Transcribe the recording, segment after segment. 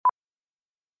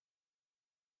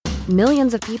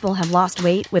Millions of people have lost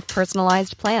weight with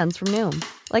personalized plans from Noom.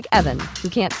 Like Evan, who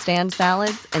can't stand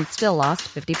salads and still lost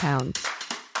 50 pounds.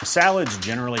 Salads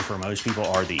generally for most people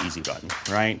are the easy button,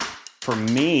 right? For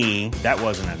me, that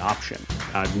wasn't an option.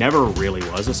 I never really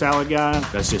was a salad guy.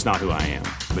 That's just not who I am.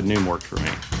 But Noom worked for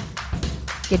me.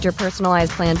 Get your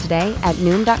personalized plan today at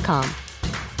Noom.com.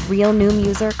 Real Noom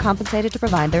user compensated to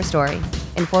provide their story.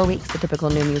 In 4 weeks, the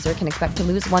typical Noom user can expect to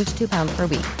lose 1 to 2 pounds per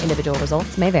week. Individual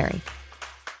results may vary.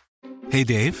 Hey,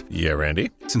 Dave. Yeah,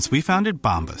 Randy. Since we founded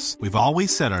Bombas, we've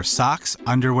always said our socks,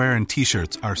 underwear, and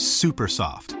T-shirts are super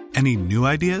soft. Any new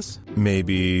ideas?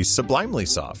 Maybe sublimely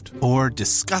soft. Or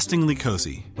disgustingly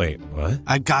cozy. Wait, what?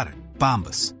 I got it.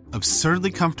 Bombas.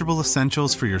 Absurdly comfortable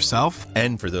essentials for yourself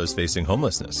and for those facing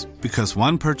homelessness. Because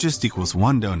one purchased equals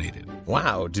one donated.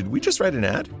 Wow, did we just write an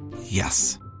ad?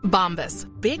 Yes. Bombas.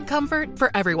 Big comfort for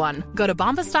everyone. Go to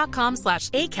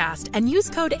bombas.com/ACAST and use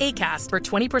code ACAST for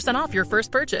 20% off your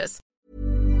first purchase.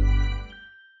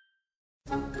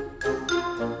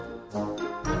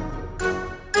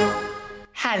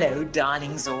 Hello,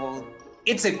 darlings all.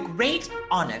 It's a great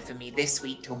honor for me this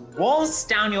week to waltz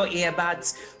down your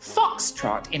earbuds,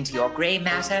 foxtrot into your grey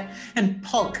matter, and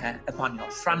polka upon your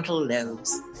frontal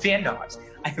lobes. Fear not,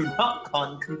 I have not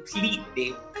gone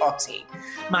completely potty.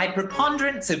 My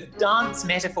preponderance of dance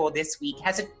metaphor this week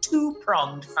has a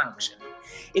two-pronged function.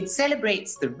 It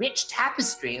celebrates the rich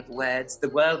tapestry of words the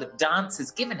world of dance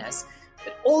has given us,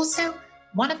 but also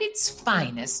one of its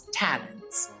finest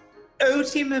talents.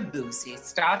 Oti Mabuse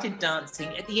started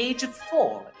dancing at the age of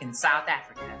 4 in South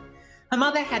Africa. Her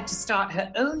mother had to start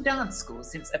her own dance school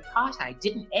since apartheid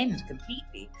didn't end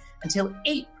completely until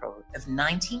April of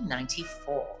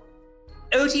 1994.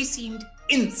 Oti seemed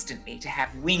instantly to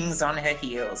have wings on her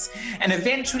heels and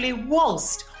eventually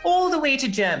waltzed all the way to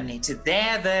Germany to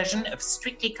their version of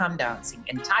Strictly Come Dancing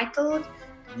entitled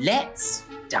Let's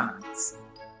Dance.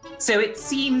 So it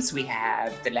seems we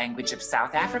have the language of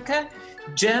South Africa,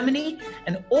 Germany,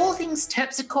 and all things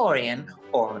terpsichorean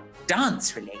or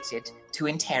dance-related to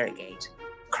interrogate.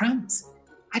 Crumbs,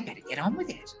 I better get on with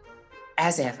it.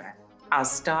 As ever, I'll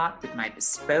start with my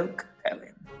bespoke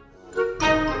poem.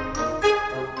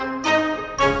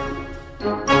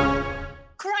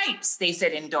 Cripes, they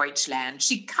said in Deutschland,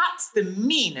 she cuts the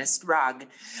meanest rug.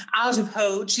 Out of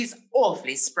hold, she's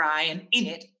awfully spry and in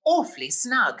it awfully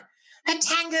snug. Her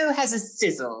tango has a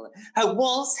sizzle. Her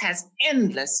waltz has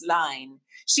endless line.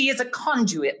 She is a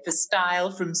conduit for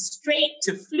style from straight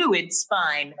to fluid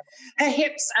spine. Her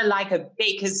hips are like a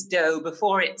baker's dough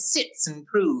before it sits and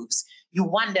proves. You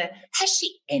wonder, has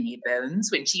she any bones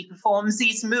when she performs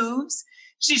these moves?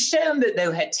 She's shown that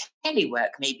though her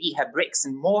telework may be her bricks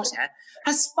and mortar,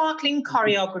 her sparkling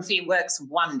choreography works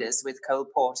wonders with Cole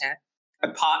Porter.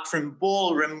 Apart from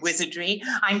ballroom wizardry,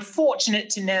 I'm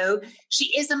fortunate to know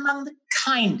she is among the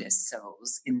kindest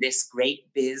souls in this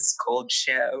great biz called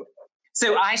show.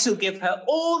 So I shall give her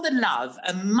all the love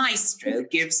a maestro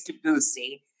gives to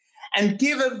Boosie and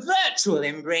give a virtual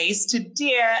embrace to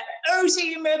dear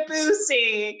Oti Mabuse.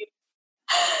 Yay!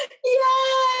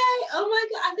 Oh my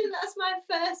God, I think that's my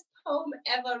first poem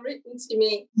ever written to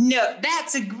me. No,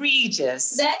 that's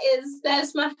egregious.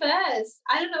 That's my first.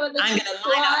 I don't know what I'm going to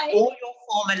line up all your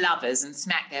former lovers and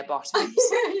smack their bottoms.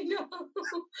 I know.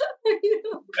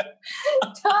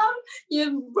 Tom,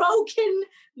 you've broken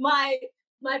my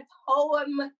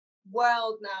poem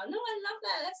world now. No, I love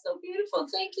that. That's so beautiful.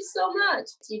 Thank you so much.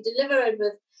 You deliver it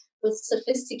with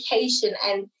sophistication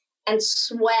and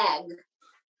swag.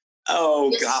 Oh,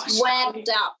 You're gosh. Swagged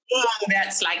up. Oh,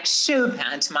 that's like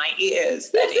Chopin to my ears,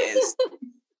 that is.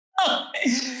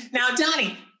 Now,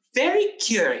 darling, very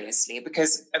curiously,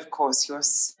 because, of course, you're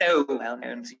so well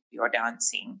known for your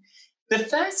dancing, the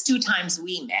first 2 times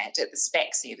we met at the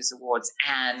Specsavers Awards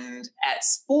and at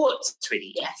Sports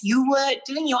Release, yes, you were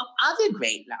doing your other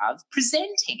great love,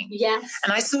 presenting. Yes.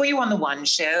 And I saw you on the one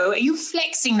show. Are you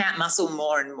flexing that muscle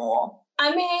more and more?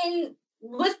 I mean,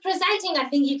 with presenting, I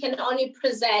think you can only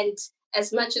present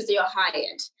as much as you're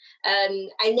hired.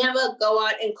 I never go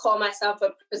out and call myself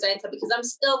a presenter because I'm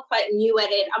still quite new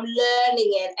at it. I'm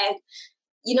learning it. And,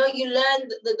 you learn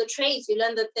the trades. You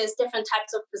learn that there's different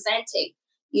types of presenting.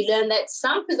 You learn that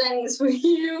some presenting is for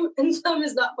you and some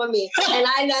is not for me. And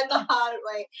I learned the hard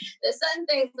way. There's certain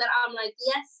things that I'm like,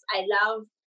 yes, I love,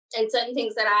 and certain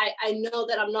things that I know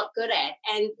that I'm not good at.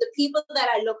 And the people that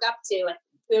I look up to,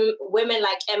 women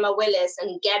like Emma Willis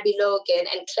and Gabby Logan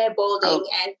and Claire Balding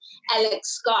and Alex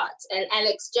Scott and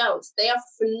Alex Jones, they are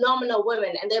phenomenal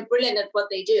women and they're brilliant at what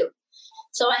they do.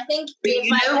 So I think... But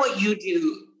you know what you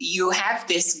do? You have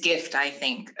this gift, I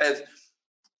think, of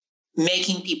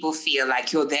making people feel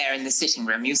like you're there in the sitting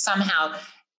room. You somehow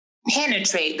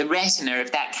penetrate the retina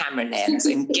of that camera lens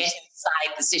and get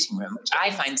inside the sitting room, which I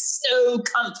find so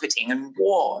comforting and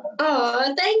warm.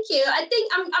 Oh, thank you. I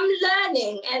think I'm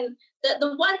learning. And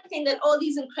the one thing that all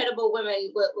these incredible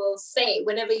women will say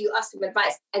whenever you ask them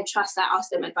advice, and trust I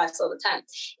ask them advice all the time,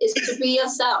 is to be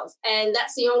yourself. And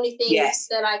that's the only thing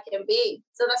that I can be.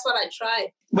 So that's what I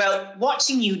try. Well,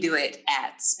 watching you do it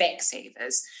at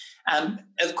Specsavers,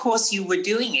 of course, you were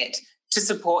doing it to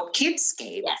support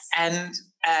Kidscape. Yes. And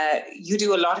you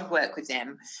do a lot of work with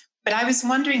them. But I was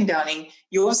wondering, darling,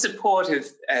 your support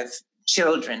of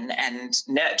children and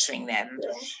nurturing them, do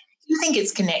you think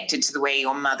it's connected to the way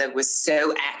your mother was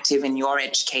so active in your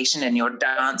education and your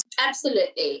dance?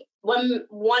 Absolutely.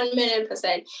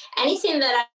 1,000,000%. Anything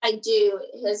that I do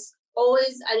has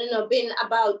always, been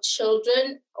about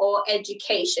children or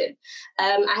education.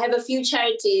 I have a few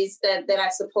charities that I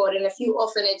support and a few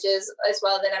orphanages as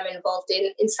well that I'm involved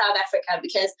in South Africa,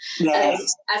 because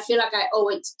I feel like I owe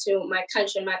it to my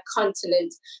country and my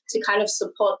continent to kind of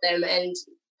support them. And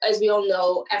as we all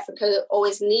know, Africa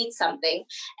always needs something.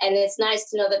 And it's nice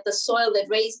to know that the soil that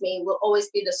raised me will always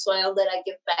be the soil that I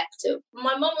give back to.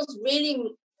 My mom was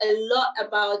really a lot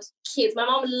about kids. My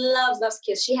mom loves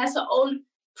kids. She has her own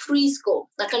preschool,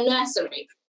 like a nursery.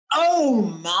 Oh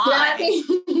my!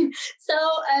 Yeah. So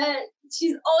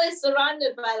she's always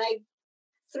surrounded by like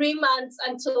 3 months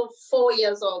until 4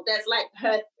 years old. That's like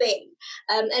her thing.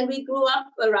 And we grew up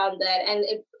around that, and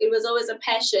it was always a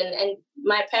passion. And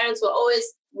my parents were always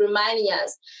reminding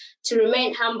us to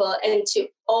remain humble and to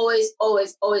always,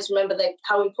 always, always remember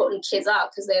how important kids are,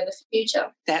 because they're the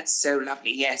future. That's so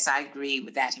lovely. Yes, I agree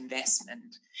with that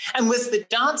investment. And was the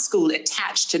dance school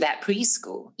attached to that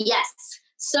preschool? Yes.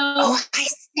 So I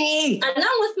see. And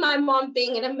now with my mom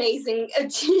being an amazing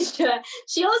teacher,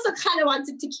 she also kind of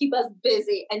wanted to keep us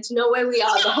busy and to know where we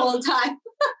are the whole time.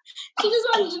 She just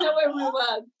wanted to know where we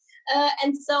were.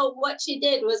 And so what she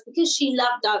did was, because she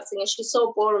loved dancing and she's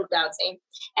so bored of dancing,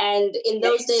 and in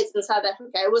those days in South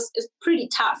Africa, it was pretty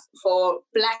tough for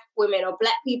Black women or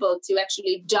Black people to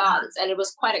actually dance, and it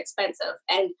was quite expensive,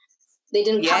 and they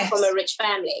didn't come from a rich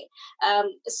family.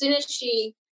 As soon as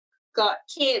she got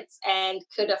kids and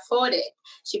could afford it,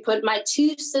 she put my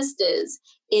 2 sisters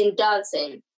in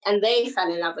dancing, and they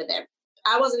fell in love with it.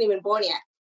 I wasn't even born yet.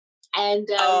 And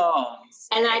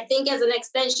I think as an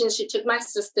extension, she took my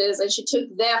sisters and she took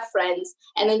their friends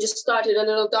and then just started a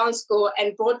little dance school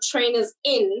and brought trainers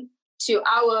in to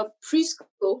our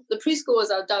preschool. The preschool was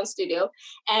our dance studio,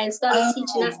 and started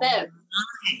teaching us there.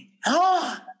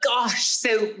 Oh, gosh.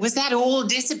 So was that all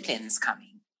disciplines coming?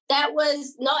 That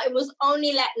was not, it was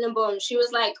only Latin and ballroom. She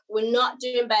was like, we're not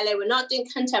doing ballet, we're not doing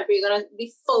contemporary, you're going to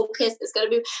be focused, it's going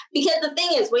to be, because the thing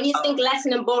is, when you think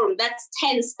Latin and ballroom, that's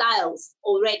 10 styles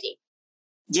already.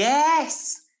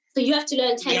 Yes. So you have to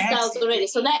learn 10 styles already.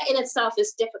 So that in itself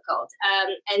is difficult.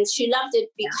 And she loved it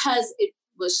because it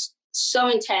was so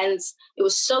intense, it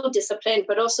was so disciplined,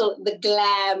 but also the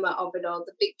glam of it all,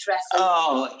 the big dresses.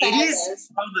 Oh, it is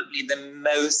probably the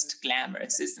most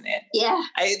glamorous, isn't it? Yeah.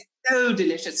 It's so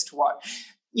delicious to watch.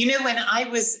 You know, when I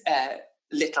was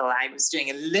little, I was doing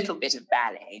a little bit of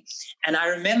ballet, and I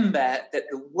remember that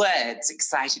the words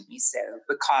excited me so,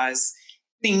 because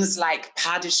things like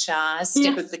pas de chat,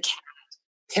 step of the cat,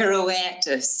 pirouette,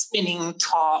 a spinning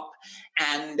top,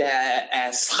 and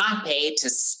frappe, to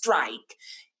strike.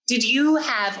 Did you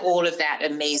have all of that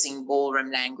amazing ballroom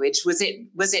language? Was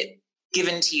it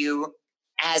given to you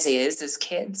as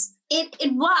kids?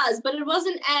 It was, but it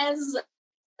wasn't as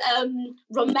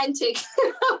romantic,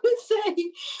 I would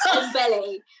say, as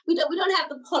ballet. We don't have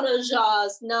the pas de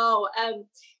chat. No,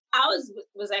 ours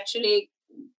was actually,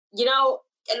 you know,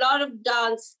 a lot of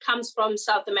dance comes from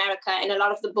South America, and a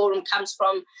lot of the ballroom comes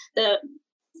from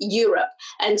Europe.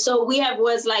 And so we have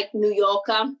words like New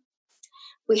Yorker.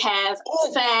 We have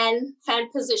fan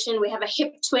position. We have a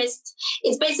hip twist.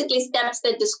 It's basically steps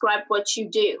that describe what you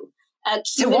do.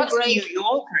 So what's New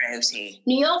Yorker, Oti?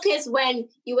 New York is when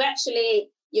you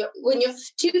actually, when your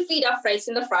 2 feet are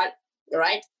facing the front,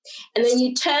 right? And then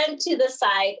you turn to the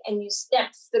side and you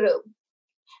step through.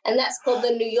 And that's called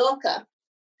the New Yorker.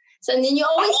 So then you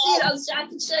always see it, I was trying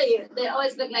to show you. They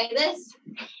always look like this.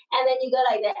 And then you go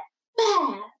like that.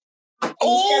 Bah!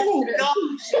 Oh,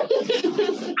 gosh.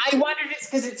 I wondered if it's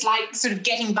because it's like sort of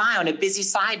getting by on a busy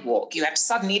sidewalk. You have to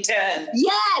suddenly turn.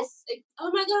 Yes.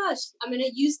 Oh, my gosh. I'm going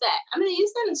to use that. I'm going to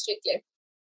use that in Strictly.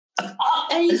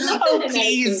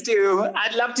 Please do.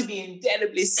 I'd love to be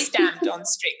indelibly stamped on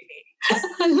Strictly.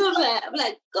 I love that. I'm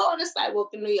like, go on a sidewalk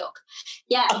in New York.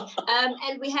 Yeah.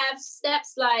 And we have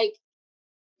steps like,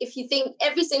 if you think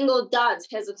every single dance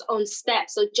has its own step.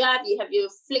 So jab, you have your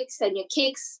flicks and your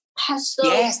kicks. pesto.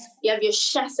 Yes. You have your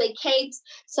chasse cakes.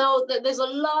 So there's a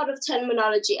lot of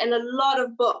terminology and a lot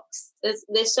of books.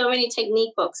 There's so many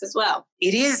technique books as well.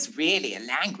 It is really a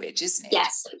language, isn't it?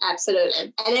 Yes,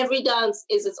 absolutely. And every dance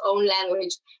is its own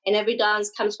language, and every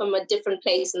dance comes from a different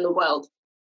place in the world.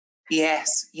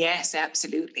 Yes,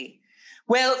 absolutely.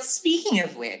 Well, speaking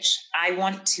of which, I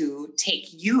want to take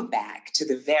you back to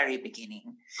the very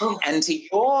beginning and to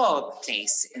your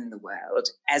place in the world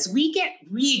as we get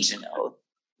regional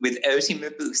with Oti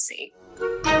Mabuse.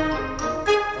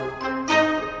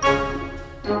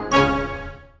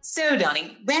 So,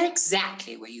 darling, where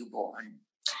exactly were you born?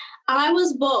 I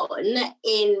was born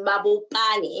in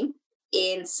Mabopane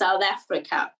in South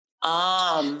Africa.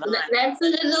 Oh, man. That's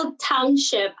a little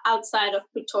township outside of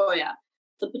Pretoria.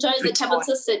 So Pretoria is the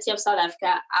capital city of South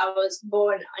Africa. I was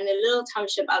born in a little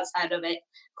township outside of it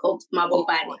called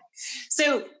Mabopane.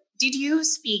 So did you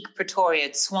speak Pretoria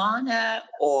Tswana,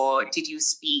 or did you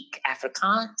speak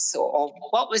Afrikaans, or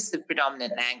what was the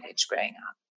predominant language growing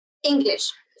up?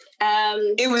 English.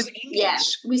 It was English? Yeah,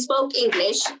 we spoke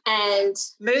English and...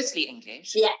 Mostly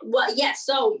English? Yeah, well, yeah.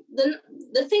 So the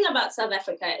thing about South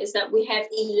Africa is that we have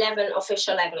 11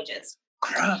 official languages.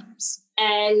 Crumbs.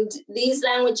 And these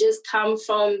languages come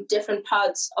from different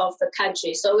parts of the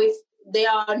country. So if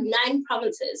there are 9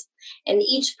 provinces, and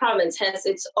each province has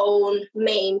its own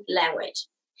main language.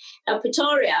 Now,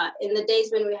 Pretoria, in the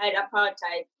days when we had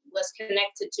apartheid, was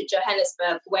connected to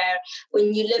Johannesburg, where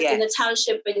when you lived in the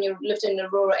township and you lived in the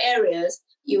rural areas,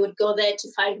 you would go there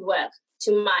to find work,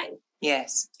 to mine.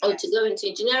 Yes. Or to go into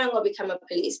engineering or become a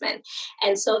policeman.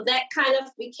 And so that kind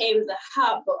of became the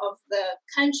hub of the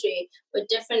country where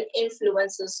different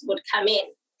influences would come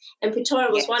in. And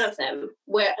Pretoria was one of them,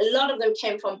 where a lot of them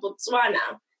came from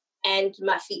Botswana and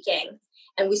Mafikeng.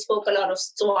 And we spoke a lot of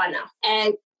Tswana.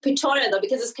 And Pretoria, though,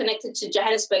 because it's connected to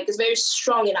Johannesburg, is very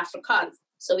strong in Afrikaans.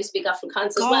 So we speak Afrikaans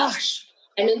as well.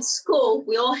 And in school,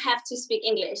 we all have to speak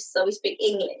English. So we speak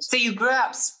English. So you grew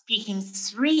up speaking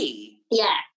 3?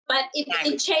 Yeah. But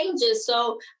it changes.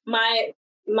 So my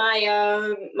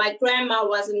grandma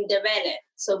was in Ndebele,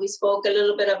 so we spoke a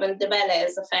little bit of Ndebele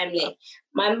as a family.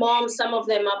 My mom, some of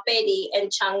them are Pedi and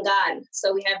Changan,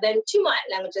 so we have them 2 more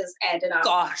languages added on.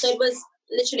 Gosh. So it was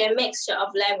literally a mixture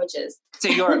of languages. So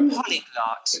you're a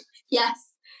polyglot.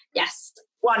 Yes.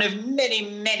 One of many,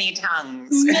 many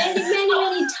tongues.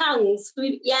 Many tongues.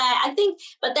 I think,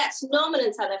 but that's normal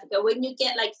in South Africa. When you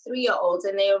get like 3-year-olds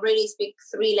and they already speak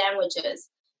 3 languages,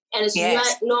 and it's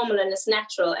not normal and it's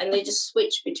natural, and they just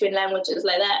switch between languages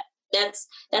like that.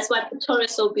 That's why Pretoria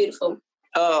is so beautiful.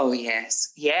 Oh,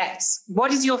 yes.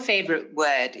 What is your favorite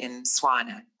word in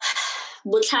Tswana?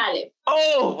 Butlale.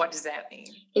 Oh, what does that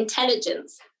mean?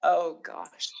 Intelligence. Oh,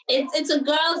 gosh. It's a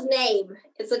girl's name.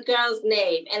 It's a girl's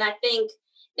name. And I think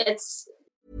it's...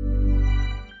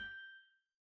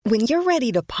 When you're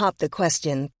ready to pop the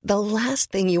question, the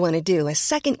last thing you want to do is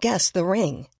second-guess the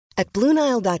ring. At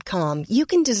BlueNile.com, you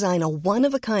can design a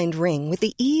one-of-a-kind ring with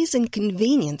the ease and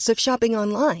convenience of shopping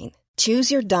online. Choose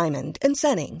your diamond and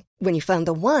setting. When you find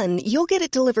the one, you'll get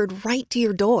it delivered right to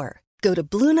your door. Go to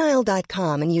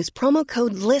BlueNile.com and use promo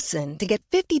code LISTEN to get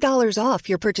 $50 off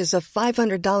your purchase of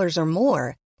 $500 or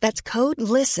more. That's code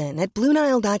LISTEN at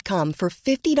BlueNile.com for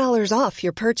 $50 off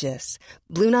your purchase.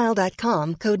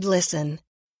 BlueNile.com, code LISTEN.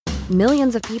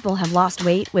 Millions of people have lost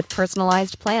weight with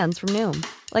personalized plans from Noom.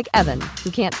 Like Evan,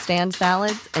 who can't stand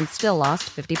salads and still lost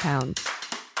 50 pounds.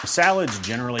 Salads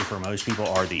generally for most people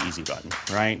are the easy button,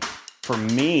 right? For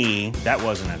me, that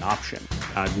wasn't an option.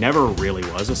 I never really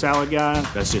was a salad guy.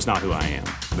 That's just not who I am.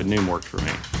 But Noom worked for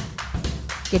me.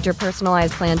 Get your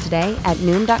personalized plan today at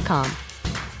Noom.com.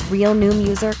 Real Noom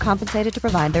user compensated to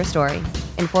provide their story.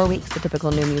 In 4 weeks, the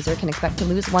typical Noom user can expect to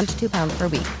lose 1 to 2 pounds per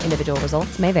week. Individual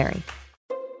results may vary.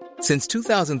 Since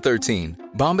 2013,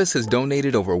 Bombas has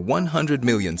donated over 100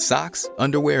 million socks,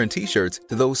 underwear, and T-shirts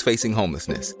to those facing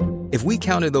homelessness. If we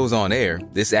counted those on air,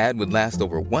 this ad would last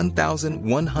over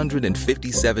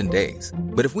 1,157 days.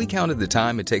 But if we counted the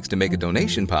time it takes to make a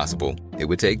donation possible, it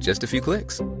would take just a few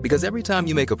clicks. Because every time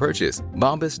you make a purchase,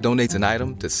 Bombas donates an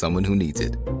item to someone who needs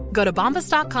it. Go to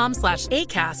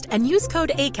bombas.com/ACAST and use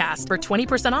code ACAST for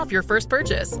 20% off your first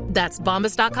purchase. That's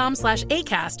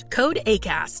bombas.com/ACAST, code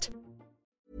ACAST.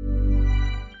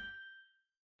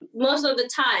 Most of the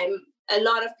time, a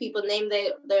lot of people name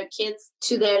their kids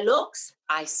to their looks.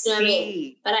 I see. You know what I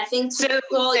mean? But I think so they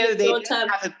don't have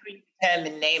a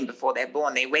predetermined name before they're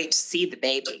born. They wait to see the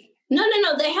baby. No.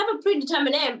 They have a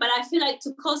predetermined name, but I feel like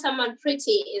to call someone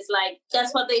pretty is like,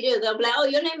 that's what they do. They'll be like, oh,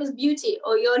 your name is Beauty,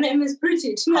 or your name is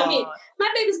Pretty. Do you know what I mean? My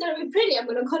baby's going to be pretty. I'm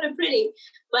going to call her Pretty.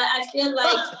 But I feel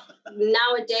like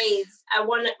nowadays, I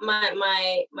want my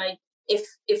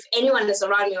if anyone is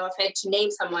around me or if I had to name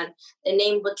someone, the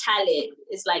name Butale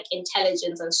is like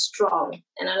intelligence and strong.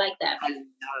 And I like that. I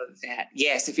love that.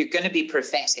 Yes, if you're going to be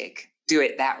prophetic, do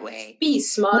it that way. Be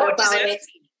smart about it.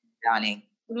 Darling.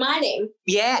 My name?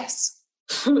 Yes.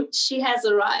 She has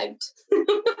arrived.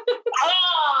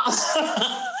 Oh!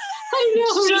 I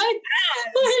know, right?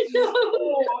 I know.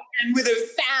 Oh, and with a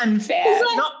fanfare,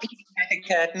 like, not peeking at the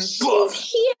curtain.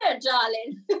 She's here,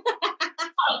 darling.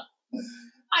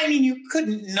 I mean, you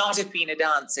couldn't not have been a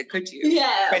dancer, could you?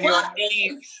 Yeah. When your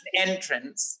name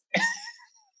entrance.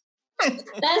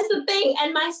 That's the thing.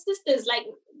 And my sister's like,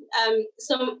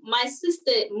 so my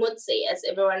sister Mutsi, as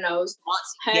everyone knows,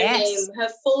 her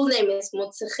full name is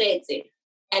Mutsi.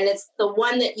 And it's the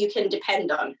one that you can depend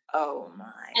on. Oh,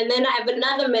 my. And then I have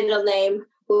another middle name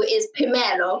who is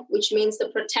Pimelo, which means the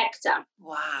protector.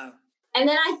 Wow. And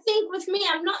then I think with me,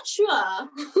 I'm not sure.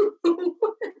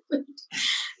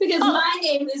 Because my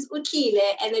name is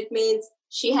Ukile, and it means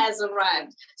she has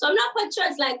arrived. So I'm not quite sure.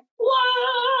 It's like,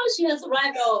 whoa, she has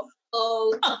arrived.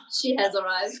 Oh, she has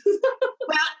arrived.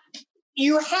 Well,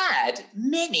 you had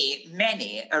many,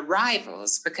 many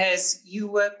arrivals because you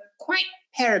were quite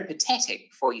peripatetic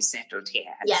before you settled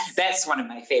here. Yes. That's one of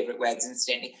my favorite words,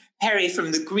 incidentally. Peri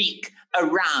from the Greek,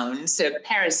 around. So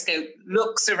periscope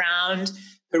looks around.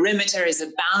 Perimeter is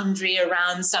a boundary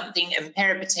around something, and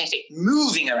peripatetic,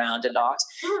 moving around a lot.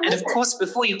 Oh, and of course,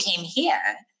 before you came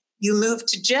here, you moved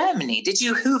to Germany. Did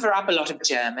you hoover up a lot of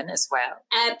German as well?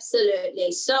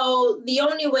 Absolutely. So the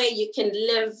only way you can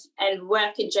live and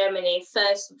work in Germany,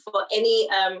 first, for any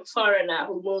foreigner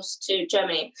who moves to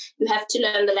Germany, you have to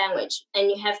learn the language,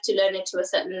 and you have to learn it to a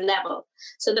certain level.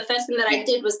 So the first thing that I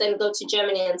did was then go to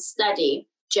Germany and study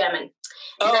German.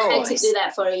 And I had to do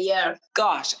that for a year.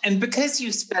 Gosh, and because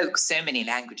you spoke so many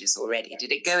languages already,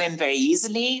 did it go in very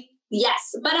easily?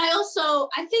 Yes, but I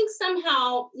think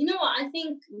somehow, you know what, I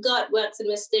think God works in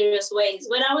mysterious ways.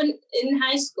 When I went in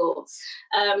high school,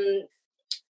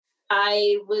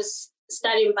 I was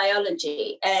studying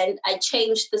biology, and I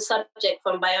changed the subject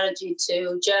from biology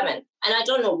to German, and I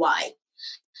don't know why.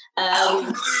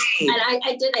 And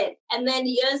I did it. And then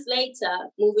years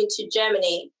later, moving to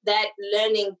Germany, that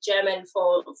learning German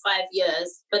for 5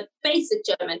 years, but basic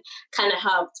German, kind of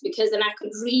helped, because then I could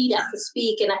read, I could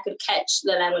speak, and I could catch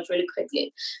the language really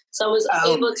quickly. So I was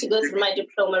able to go through my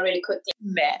diploma really quickly.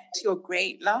 Met your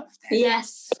great love then.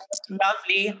 Yes.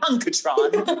 Lovely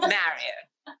Hunkatron, Marion.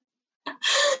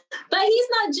 But he's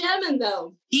not German,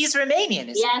 though. He's Romanian,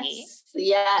 isn't he?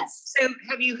 Yes. So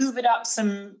have you hoovered up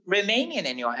some Romanian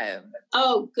in your home?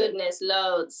 Oh, goodness,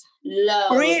 loads.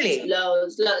 Really?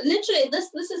 Loads. Literally, this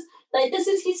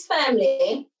is his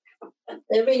family.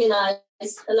 They're really nice. I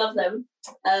love them.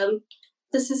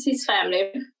 This is his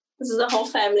family. This is the whole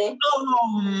family.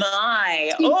 Oh,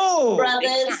 my.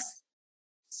 Brothers,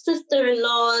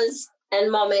 sister-in-laws, and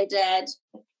mom and dad.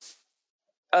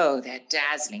 Oh, they're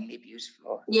dazzlingly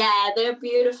beautiful. Yeah, they're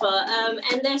beautiful.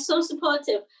 And they're so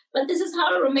supportive. But this is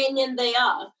how Romanian they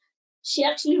are. She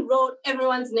actually wrote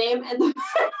everyone's name and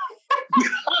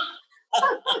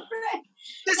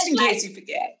just in case you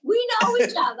forget. We know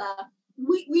each other.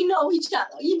 We know each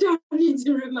other. You don't need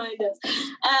to remind us.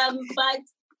 But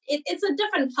it's a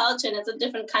different culture, and it's a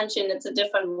different country, and it's a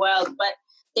different world. But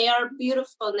they are a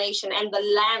beautiful nation, and the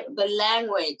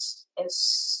language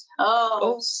is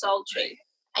so sultry.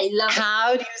 I love it.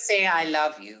 How do you say I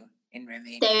love you in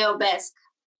Romanian? Te iubesc.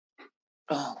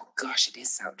 Oh, gosh, it is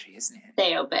sultry, isn't it?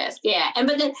 Te iubesc, yeah.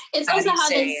 But then it's also how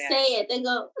they say it. They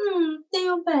go, te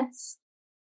iubesc.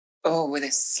 Oh, with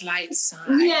a slight sigh.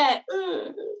 Yeah,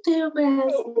 te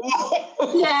iubesc.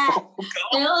 Yeah,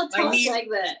 they all talk like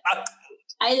that.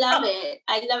 I love it.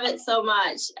 I love it so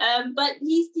much. But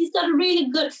he's got a really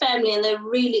good family, and they're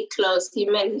really close. He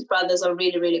and his brothers are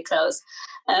really, really close.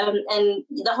 And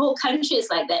the whole country is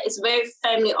like that. It's very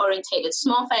family orientated.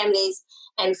 Small families,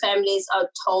 and families are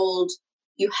told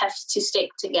you have to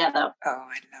stick together. Oh,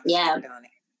 I love that, darling.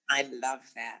 I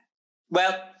love that.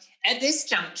 Well, at this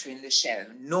juncture in the show,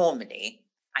 normally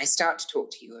I start to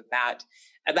talk to you about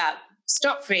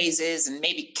stock phrases and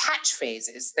maybe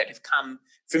catchphrases that have come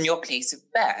from your place of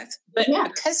birth. But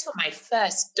because you're my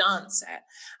first dancer,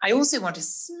 I also want a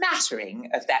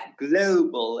smattering of that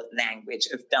global language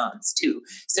of dance too.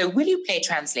 So will you play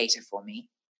translator for me?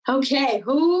 Okay.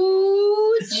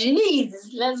 Oh,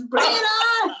 jeez. Let's bring it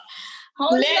on.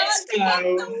 Let's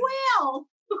go. The wheel.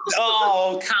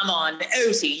 Oh, come on.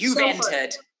 Oti, you've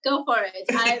entered. Go for it.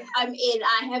 I'm in.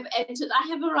 I have entered. I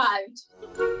have arrived.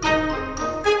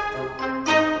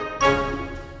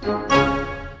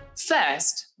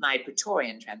 First, my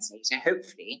Praetorian translator,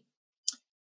 hopefully.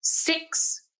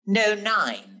 6 no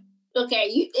 9.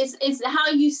 Okay, it's how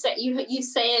you say you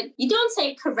say it. You don't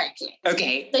say it correctly.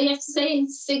 Okay. So you have to say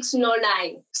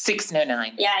 609.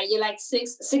 609. Yeah, you're like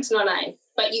 609.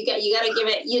 But you gotta give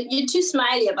it. You're too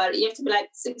smiley about it. You have to be like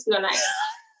 609.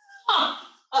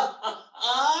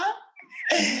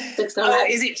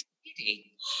 609. Is it cheating?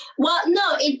 Well,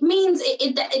 no, it means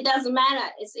it doesn't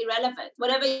matter. It's irrelevant.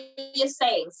 Whatever you're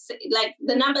saying, like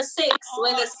the number 6,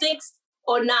 whether 6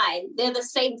 or 9, they're the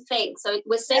same thing. So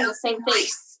we're saying the same thing.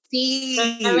 See.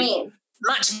 I mean,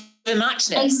 much for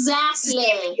muchness. Exactly.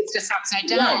 It's just upside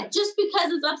down. Yeah, just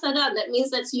because it's upside down, that means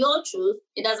that's your truth.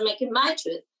 It doesn't make it my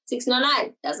truth.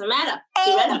 609 doesn't matter.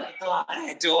 Oh irrelevant. my God, I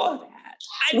adore that.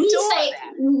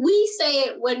 We say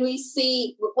it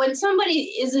when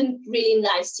somebody isn't really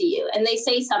nice to you and they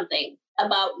say something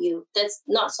about you that's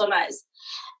not so nice,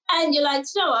 and you're like,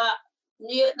 you know what?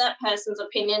 That person's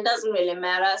opinion doesn't really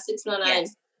matter. 609.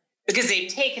 Yes. Because they've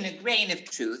taken a grain of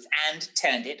truth and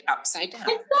turned it upside down.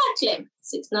 Exactly.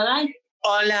 609.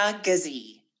 Hola,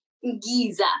 Gazi.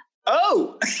 Giza.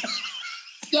 Oh.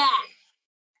 Yeah.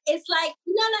 It's like,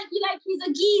 he's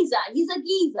a geezer. He's a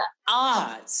geezer.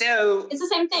 So it's the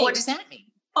same thing. What does that mean?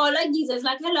 Hola, geezer. It's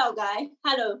like, hello, guy.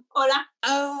 Hello. Hola.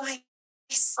 Oh, I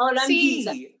see. Hola,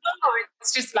 geezer. Oh,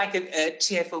 it's just like a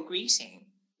cheerful greeting.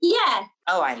 Yeah.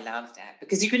 Oh, I love that.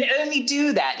 Because you can only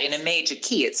do that in a major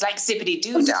key. It's like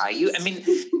zippity-doo-dah.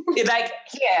 Like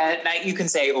here, like you can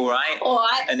say, all right. All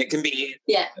right. And it can be,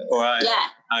 yeah. All right. Yeah.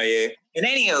 How are you? In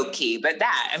any old key. But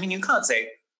that, you can't say,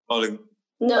 hola.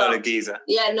 No. Hola, geezer.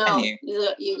 Yeah, no.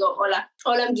 You go, hola.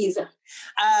 Hola, geezer.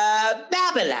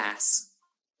 Babalas.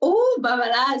 Oh,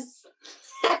 babalas.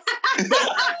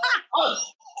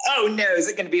 Oh, no. Is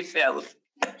it going to be filth?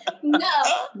 No.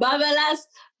 Babalas,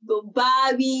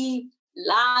 Bobby,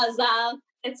 Laza.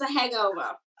 It's a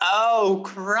hangover. Oh,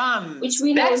 crumbs. Which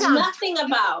we know nothing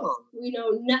about. We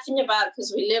know nothing about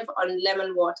because we live on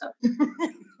lemon water.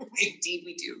 Indeed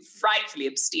we do. Frightfully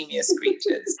abstemious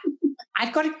creatures.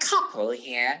 I've got a couple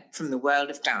here from the world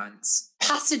of dance.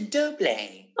 Paso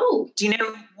doble. Oh. Do you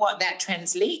know what that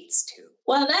translates to?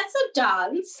 Well, that's a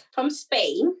dance from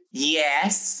Spain.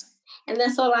 Yes. And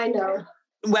that's all I know.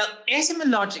 Well,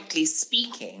 etymologically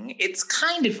speaking, it's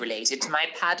kind of related to my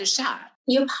pas de chat.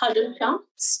 Your pas de chat?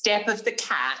 Step of the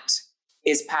cat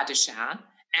is pas de chat,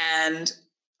 and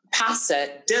paso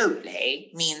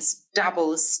doble means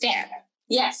double step.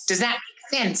 Yes. Does that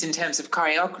make sense in terms of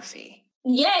choreography?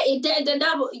 Yeah, the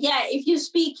double. Yeah, if you're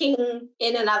speaking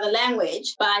in another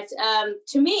language, but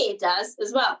to me it does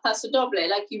as well. Paso doble,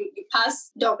 like you pass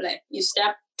doble, you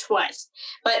step twice.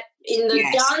 But in the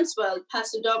dance world,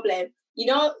 paso doble, you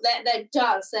know that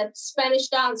dance, that Spanish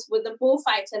dance with the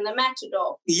bullfighter and the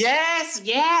matador. Yes.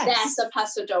 That's the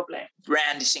paso doble.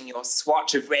 Brandishing your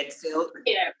swatch of red silk.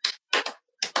 Yeah.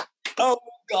 Oh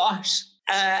gosh.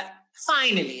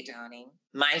 Finally, darling.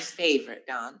 My favorite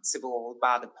dance of all,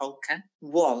 bar the polka,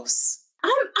 waltz.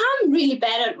 I'm really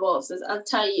bad at waltzes, I'll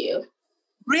tell you.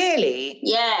 Really?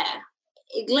 Yeah.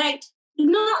 Like,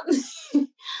 not...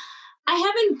 I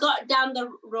haven't got down the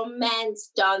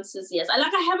romance dances yet. I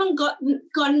haven't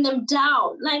gotten them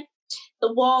down. Like,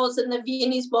 the waltz and the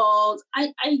Viennese waltz.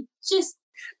 I just...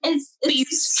 It's but you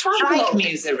strike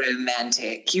me as a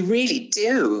romantic. You really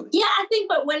do. Yeah, I think,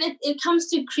 but when it comes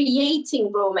to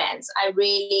creating romance, I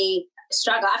really...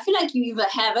 struggle. I feel like you either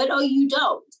have it or you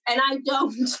don't, and I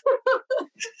don't.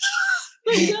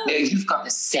 No, you've got the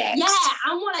sex. Yeah,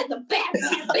 I'm more like the bam,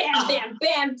 bam, bam, bam,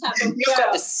 bam type of girl. You've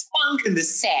got the spunk and the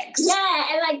sex.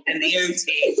 Yeah, and the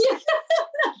OT.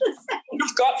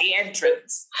 You've got the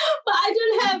entrance. But I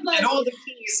don't have and all the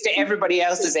keys to everybody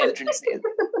else's entrances.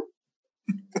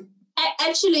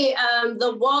 Actually,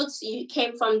 the waltz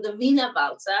came from the Wiener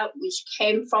Walzer, which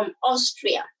came from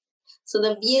Austria. So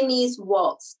the Viennese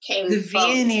waltz came from... The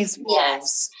Viennese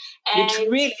waltz, which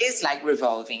really is like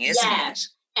revolving, isn't it?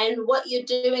 And what you're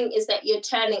doing is that you're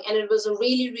turning, and it was a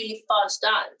really, really fast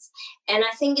dance. And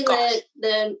I think in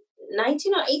the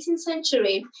 19th or 18th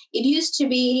century, it used to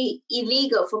be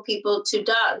illegal for people to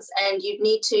dance, and you'd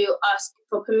need to ask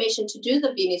for permission to do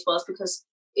the Viennese waltz because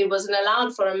it wasn't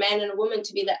allowed for a man and a woman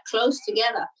to be that close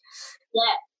together.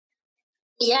 Yeah.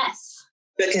 Yes.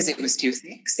 Because it was too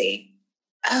sexy.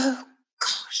 Oh,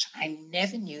 gosh, I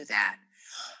never knew that.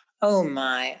 Oh,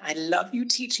 my. I love you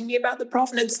teaching me about the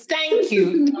provenance. Thank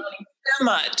you, darling, so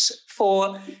much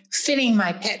for filling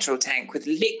my petrol tank with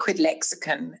liquid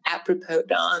lexicon apropos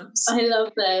dance. I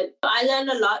love that. I learned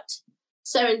a lot.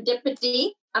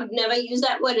 Serendipity. I've never used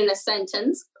that word in a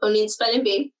sentence, only in spelling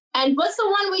bee. And what's the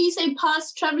one where you say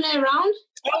past traveling around?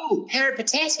 Oh,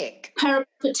 peripatetic.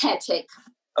 Peripatetic.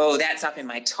 Oh, that's up in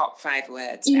my top 5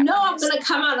 words. You know I'm going to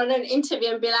come out on an interview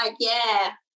and be like,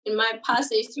 yeah, In my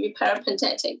past, I used to be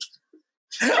peripatetic.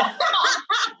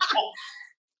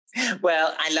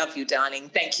 Well, I love you, darling.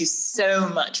 Thank you so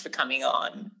much for coming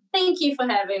on. Thank you for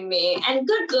having me. And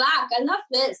good luck. I love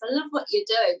this. I love what you're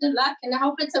doing. Good luck. And I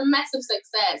hope it's a massive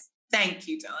success. Thank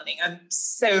you, darling. I'm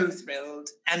so thrilled.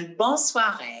 And bonne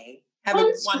soirée. Have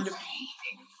a wonderful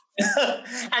evening.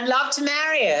 And love to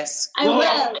Marius. I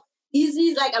will.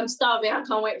 He's like, I'm starving. I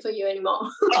can't wait for you anymore.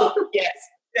 Oh, yes.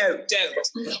 No,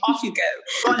 don't. Off you go.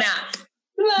 Bon app.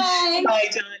 Bye. Bye,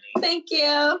 darling. Thank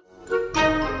you.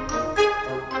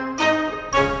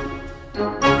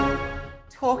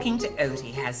 Talking to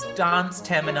Oti has dance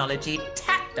terminology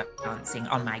tap dancing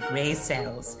on my grey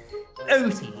cells.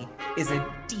 Oti is a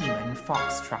demon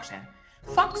foxtrotter.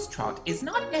 Foxtrot is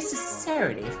not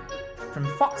necessarily from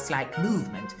fox-like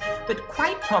movement, but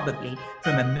quite probably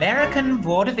from American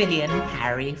vaudevillian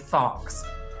Harry Fox.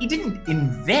 He didn't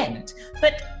invent,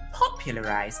 but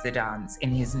popularized the dance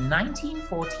in his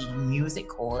 1914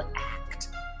 music hall act.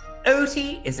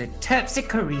 Oti is a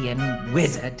Terpsichorean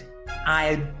wizard. I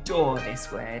adore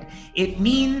this word. It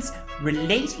means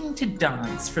relating to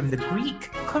dance from the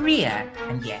Greek chorea.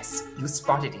 And yes, you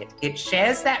spotted it. It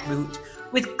shares that root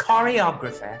with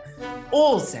choreographer,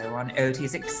 also on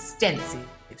Oti's extensive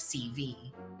CV.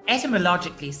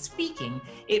 Etymologically speaking,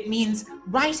 it means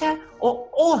writer or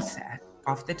author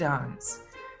of the dance.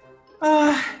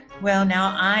 Well,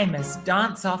 now I must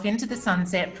dance off into the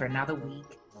sunset for another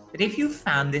week. But if you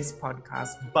found this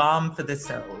podcast balm for the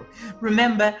soul,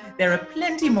 remember there are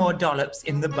plenty more dollops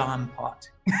in the balm pot.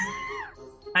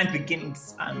 I'm beginning to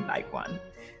sound like one.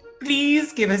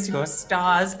 Please give us your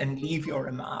stars and leave your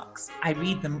remarks. I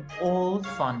read them all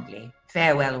fondly.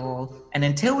 Farewell all, and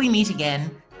until we meet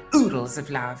again, oodles of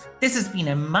love. This has been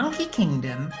a Monkey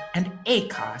Kingdom and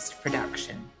Acast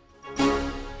production.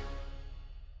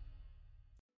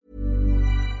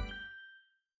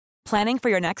 Planning for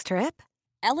your next trip?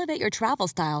 Elevate your travel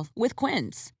style with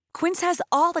Quince. Quince has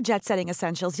all the jet-setting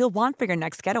essentials you'll want for your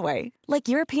next getaway, like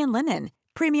European linen,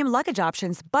 premium luggage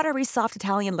options, buttery soft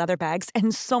Italian leather bags,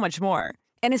 and so much more.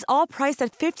 And is all priced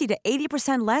at 50 to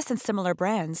 80% less than similar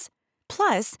brands.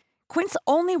 Plus, Quince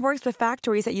only works with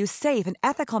factories that use safe and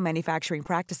ethical manufacturing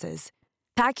practices.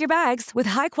 Pack your bags with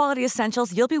high-quality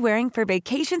essentials you'll be wearing for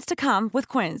vacations to come with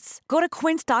Quince. Go to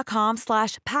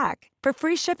quince.com/pack for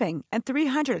free shipping and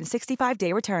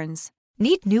 365-day returns.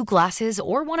 Need new glasses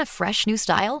or want a fresh new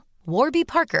style? Warby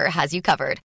Parker has you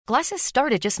covered. Glasses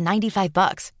start at just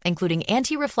 $95, including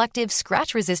anti-reflective,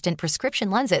 scratch-resistant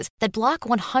prescription lenses that block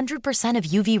 100% of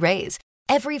UV rays.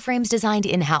 Every frame's designed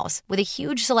in-house with a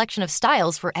huge selection of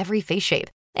styles for every face shape.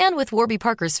 And with Warby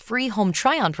Parker's free home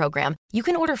try-on program, you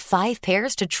can order 5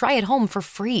 pairs to try at home for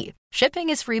free. Shipping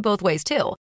is free both ways,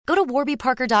 too. Go to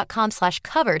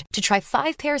warbyparker.com/covered to try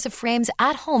 5 pairs of frames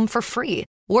at home for free.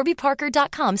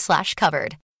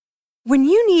 warbyparker.com/covered. When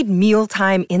you need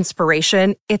mealtime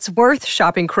inspiration, it's worth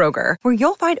shopping Kroger, where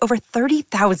you'll find over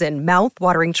 30,000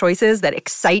 mouth-watering choices that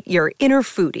excite your inner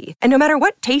foodie. And no matter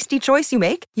what tasty choice you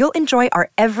make, you'll enjoy our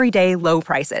everyday low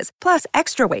prices, plus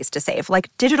extra ways to save,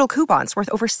 like digital coupons worth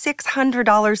over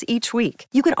 $600 each week.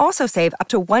 You can also save up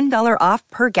to $1 off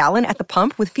per gallon at the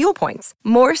pump with fuel points.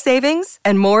 More savings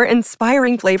and more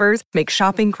inspiring flavors make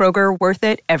shopping Kroger worth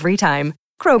it every time.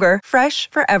 Kroger, fresh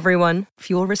for everyone.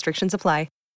 Fuel restrictions apply.